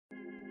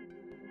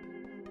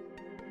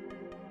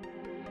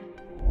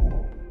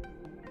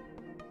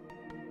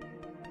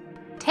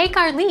Take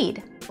our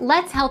lead.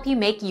 Let's help you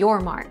make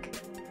your mark.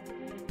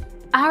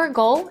 Our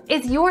goal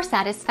is your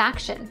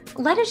satisfaction.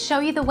 Let us show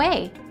you the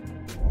way.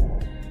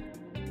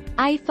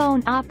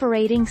 iPhone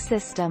operating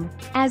system.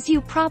 As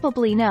you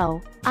probably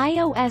know,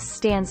 iOS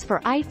stands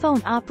for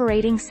iPhone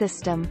operating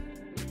system.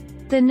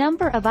 The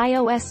number of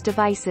iOS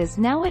devices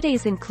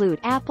nowadays include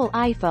Apple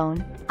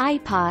iPhone,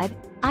 iPod,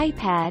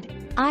 iPad,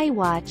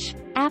 iWatch,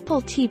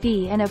 Apple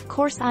TV and of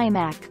course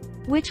iMac,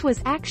 which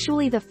was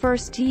actually the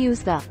first to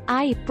use the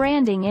i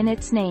branding in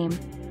its name.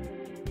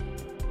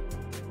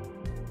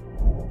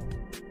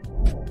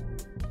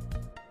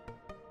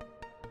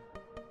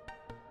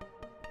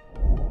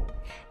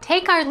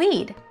 Take our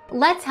lead.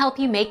 Let's help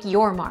you make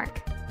your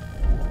mark.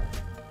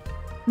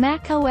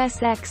 Mac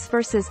OS X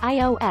versus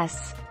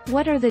iOS.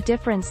 What are the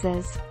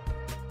differences?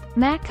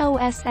 Mac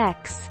OS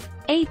X,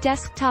 a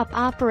desktop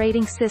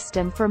operating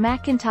system for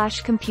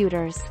Macintosh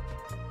computers.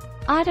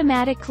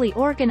 Automatically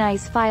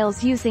organize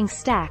files using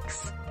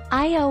stacks.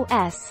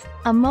 iOS,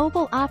 a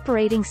mobile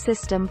operating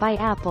system by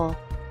Apple.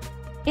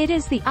 It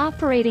is the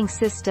operating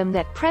system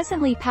that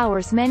presently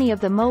powers many of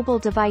the mobile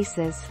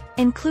devices,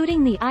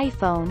 including the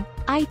iPhone,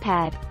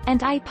 iPad, and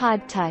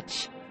iPod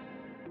Touch.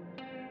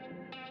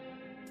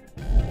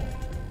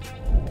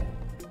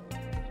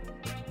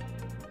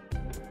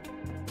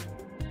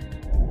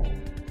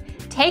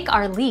 Take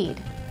our lead.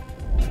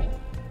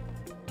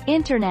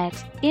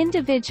 Internet,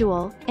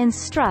 individual,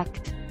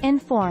 instruct,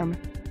 inform.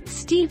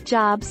 Steve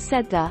Jobs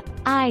said the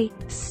I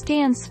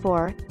stands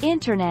for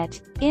Internet,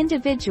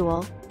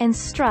 individual,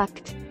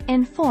 instruct,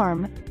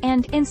 inform,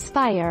 and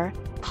inspire.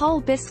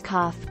 Paul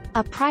Biscoff,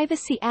 a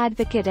privacy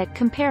advocate at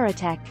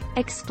Comparitech,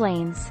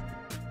 explains.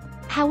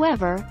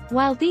 However,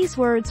 while these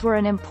words were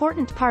an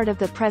important part of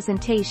the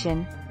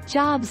presentation,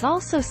 Jobs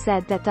also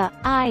said that the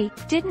I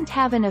didn't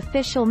have an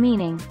official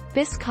meaning.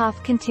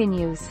 Biscoff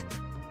continues.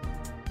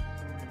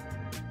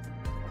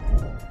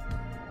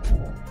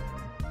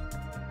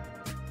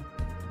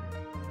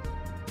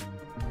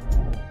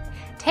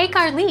 Take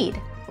our lead.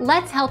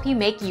 Let's help you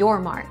make your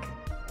mark.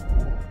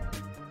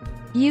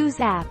 Use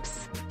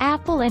apps.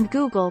 Apple and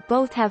Google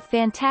both have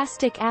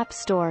fantastic app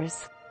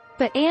stores.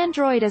 But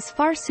Android is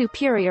far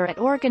superior at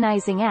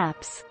organizing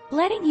apps,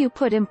 letting you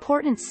put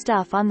important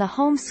stuff on the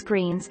home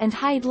screens and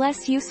hide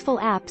less useful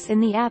apps in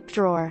the app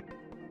drawer.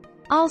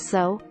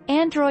 Also,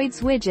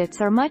 Android's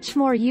widgets are much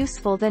more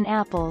useful than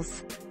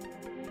Apple's.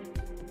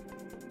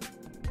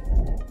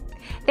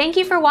 Thank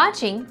you for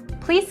watching.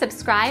 Please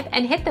subscribe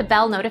and hit the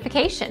bell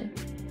notification.